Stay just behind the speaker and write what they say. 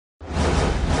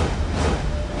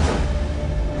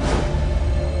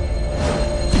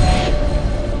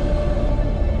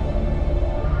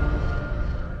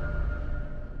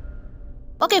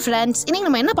Okay friends, இன்றைக்கி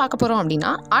நம்ம என்ன பார்க்க போகிறோம் அப்படின்னா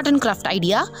art and craft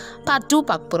idea part 2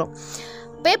 பார்க்க போகிறோம்.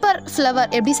 பேப்பர் ஃப்ளவர்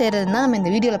எப்படி செய்கிறதுனா நம்ம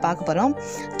இந்த வீடியோவில் பார்க்க போகிறோம்.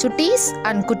 சுட்டீஸ்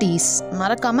அண்ட் குட்டீஸ்,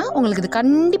 மறக்காமல் உங்களுக்கு இது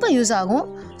கண்டிப்பாக யூஸ் ஆகும்.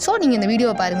 ஸோ நீங்கள் இந்த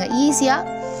வீடியோவை பாருங்கள்.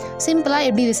 ஈஸியாக சிம்பிளாக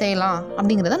எப்படி இது செய்யலாம்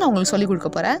அப்படிங்கிறத நான் உங்களுக்கு சொல்லிக்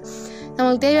கொடுக்க போகிறேன்.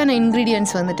 நம்மளுக்கு தேவையான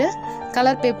இன்க்ரீடியன்ட்ஸ் வந்துட்டு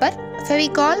colour paper,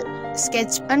 Fevicol,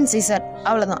 sketch and scissor,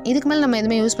 அவ்வளோதான். இதுக்கு மேலே நம்ம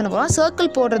எதுவுமே யூஸ் பண்ண போகிறோம்.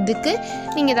 சர்க்கிள் போடுறதுக்கு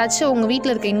நீங்கள் ஏதாச்சும் உங்கள்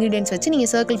வீட்டில் இருக்க இன்க்ரீடியன்ட்ஸ் வச்சு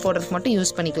நீங்கள் சர்க்கிள் போடுறதுக்கு மட்டும்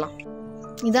யூஸ் பண்ணிக்கலாம்.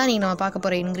 இதான் நீங்கள் நம்ம பார்க்க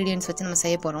போகிற இன்க்ரீடியன்ட்ஸ் வச்சு நம்ம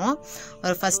செய்ய போகிறோம்.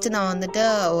 ஃபஸ்ட்டு நான் வந்துட்டு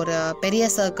ஒரு பெரிய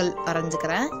சர்க்கிள்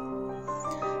வரைஞ்சிக்கிறேன்.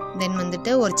 தென்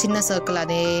வந்துட்டு ஒரு சின்ன சர்க்கிள்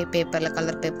அதே பேப்பரில்,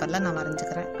 கலர் பேப்பரில் நான்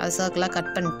வரைஞ்சிக்கிறேன். அது சர்க்கிளாக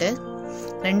கட் பண்ணிட்டு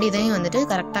ரெண்டு இதையும் வந்துட்டு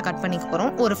கரெக்டாக கட் பண்ணிக்க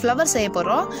போகிறோம். ஒரு ஃப்ளவர் செய்ய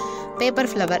போகிறோம், பேப்பர்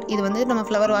ஃப்ளவர். இது வந்து நம்ம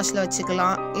ஃப்ளவர் வாஷில்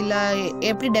வச்சுக்கலாம், இல்லை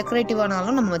எப்படி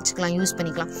டெக்கரேட்டிவானாலும் நம்ம வச்சுக்கலாம், யூஸ்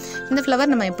பண்ணிக்கலாம். இந்த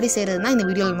ஃப்ளவர் நம்ம எப்படி செய்கிறதுனா இந்த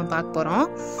வீடியோவில் நம்ம பார்க்க போகிறோம்.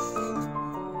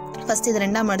 ஃபஸ்ட்டு இது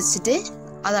ரெண்டாக மடிச்சுட்டு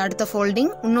அதை அடுத்த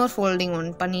ஃபோல்டிங், இன்னொரு ஃபோல்டிங்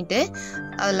ஒன்று பண்ணிவிட்டு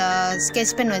அதில்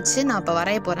ஸ்கெட்ச் பென் வச்சு நான் இப்போ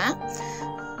வரைய போகிறேன்.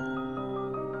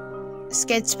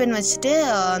 ஸ்கெட்ச் பென் வச்சுட்டு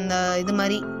அந்த இது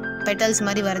மாதிரி பெட்டல்ஸ்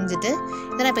மாதிரி வரைஞ்சிட்டு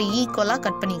இதை நான் இப்போ ஈக்குவலாக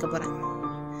கட் பண்ணிக்க போகிறேன்.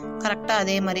 கரெக்டாக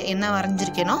அதே மாதிரி என்ன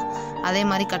வரைஞ்சிருக்கேனோ அதே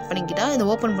மாதிரி கட் பண்ணிக்கிட்டால் இது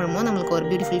ஓப்பன் பண்ணும்போது நம்மளுக்கு ஒரு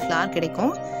பியூட்டிஃபுல் ஃப்ளார்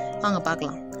கிடைக்கும். வாங்க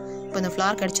பார்க்கலாம். இப்போ இந்த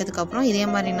ஃப்ளார் கிடைச்சதுக்கப்புறம் இதே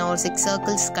மாதிரி நான் ஒரு 6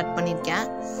 சர்க்கிள்ஸ் கட் பண்ணியிருக்கேன்.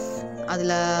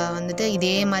 அதில் வந்துட்டு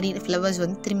இதே மாதிரி ஃப்ளவர்ஸ்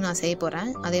வந்து திரும்பி நான் செய்ய போகிறேன்.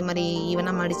 அதே மாதிரி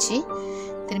ஈவனாக மடித்து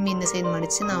திரும்பி இந்த சைடு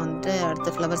மடித்து நான் வந்துட்டு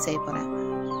அடுத்த ஃப்ளவர் செய்ய போகிறேன்.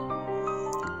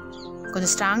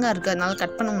 கொஞ்சம் ஸ்ட்ராங்காக இருக்குது, அதனால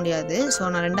கட் பண்ண முடியாது.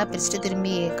 ஸோ நான் ரெண்டாக பிரிச்சுட்டு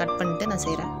திரும்பி கட் பண்ணிட்டு நான்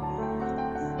செய்கிறேன்.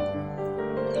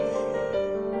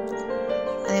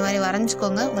 அதே மாதிரி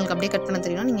வரைஞ்சிக்கோங்க. உங்களுக்கு அப்படியே கட் பண்ண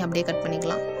தெரியும், நீங்கள் அப்படியே கட்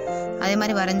பண்ணிக்கலாம். அதே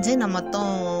மாதிரி வரைஞ்சி நான்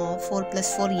மொத்தம் 4 +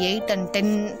 4 8 and 10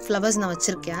 ஃப்ளவர்ஸ் நான்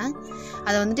வச்சுருக்கேன்.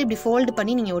 அதை வந்துட்டு இப்படி ஃபோல்டு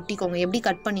பண்ணி நீங்கள் ஒட்டிக்கோங்க. எப்படி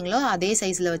கட் பண்ணிங்களோ அதே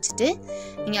சைஸில் வச்சுட்டு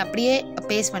நீங்கள் அப்படியே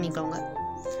பேஸ்ட் பண்ணிக்கோங்க.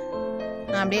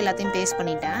 நான் அப்படியே எல்லாத்தையும் பேஸ்ட்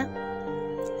பண்ணிட்டேன்.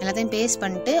 எல்லாத்தையும் பேஸ்ட்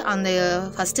பண்ணிட்டு அந்த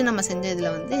ஃபஸ்ட்டு நம்ம செஞ்ச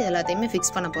இதில் வந்து எல்லாத்தையுமே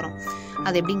ஃபிக்ஸ் பண்ண போகிறோம்.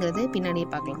 அது எப்படிங்கிறது பின்னாடியே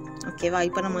பார்க்கலாம். ஓகேவா?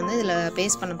 இப்போ நம்ம வந்து இதில்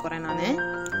பேஸ்ட் பண்ண போகிறேன்.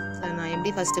 நான்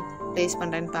எப்படி ஃபஸ்ட்டு பேஸ்ட்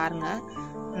பண்ணுறேன்னு பாருங்கள்.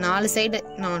 4 சைடு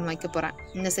நான் ஒன்று வைக்க போகிறேன்.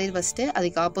 இந்த சைடு ஃபஸ்ட்டு,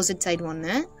 அதுக்கு ஆப்போசிட் சைடு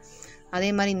ஒன்று, அதே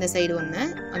மாதிரி இந்த சைடு ஒன்று,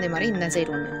 அதே மாதிரி இந்த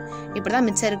சைடு ஒன்று. இப்படி தான்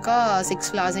மிச்சம் இருக்கா 6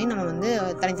 ஃப்ளார்ஸையும் நம்ம வந்து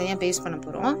தனித்தனியாக பேஸ்ட் பண்ண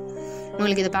போகிறோம்.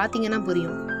 உங்களுக்கு இதை பார்த்தீங்கன்னா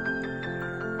புரியும்.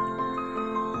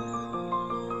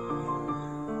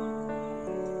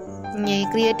 நீங்கள்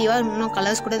க்ரியேட்டிவாக இன்னும்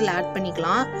கலர்ஸ் கூட இதில் ஆட்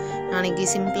பண்ணிக்கலாம். நான் இன்றைக்கி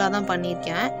சிம்பிளாக தான்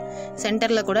பண்ணியிருக்கேன்.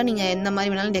 சென்டரில் கூட நீங்கள் எந்த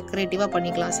மாதிரி வேணாலும் டெக்கரேட்டிவாக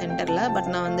பண்ணிக்கலாம் சென்டரில். பட்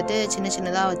நான் வந்துட்டு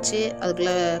சின்னதாக வச்சு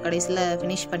அதுக்குள்ளே கடைசியில்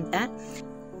ஃபினிஷ் பண்ணிட்டேன்.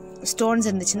 ஸ்டோன்ஸ்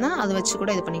இருந்துச்சுன்னா அதை வச்சு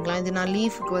கூட இது பண்ணிக்கலாம். இது நான்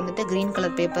லீஃபுக்கு வந்துட்டு க்ரீன்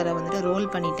கலர் பேப்பரை வந்துட்டு ரோல்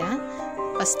பண்ணிட்டேன்.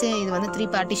 ஃபஸ்ட்டு இது வந்து 3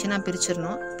 பார்ட்டிஷனாக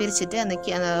பிரிச்சிடணும். பிரிச்சுட்டு அந்த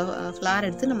ஃப்ளார்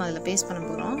எடுத்து நம்ம அதில் பேஸ்ட் பண்ண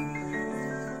போகிறோம்.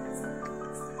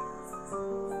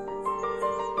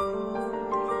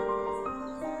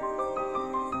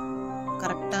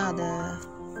 கரெக்டாக அதை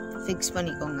ஃபிக்ஸ்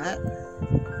பண்ணிக்கோங்க.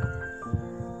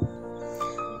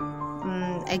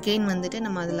 அகெயின் வந்துட்டு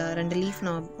நம்ம அதில் 2 லீஃப்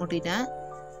நான் ஒட்டிட்டேன்.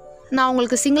 நான்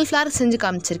உங்களுக்கு சிங்கிள் ஃப்ளார் செஞ்சு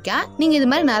காமிச்சிருக்கேன். நீங்கள் இது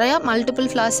மாதிரி நிறையா மல்டிபிள்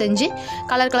ஃப்ளார் செஞ்சு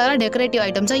கலராக டெக்கரேட்டிவ்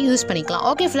ஐட்டம்ஸாக யூஸ் பண்ணிக்கலாம்.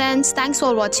 ஓகே ஃப்ரெண்ட்ஸ், தேங்க்ஸ்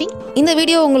ஃபார் வாட்சிங். இந்த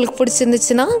வீடியோ உங்களுக்கு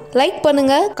பிடிச்சிருந்துச்சுன்னா லைக்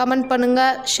பண்ணுங்கள், கமெண்ட்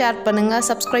பண்ணுங்கள், ஷேர் பண்ணுங்கள்,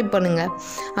 சப்ஸ்கிரைப் பண்ணுங்கள்.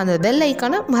 அந்த பெல்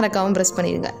ஐக்கானை மறக்காமல் ப்ரெஸ்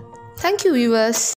பண்ணிடுங்க. Thank you viewers.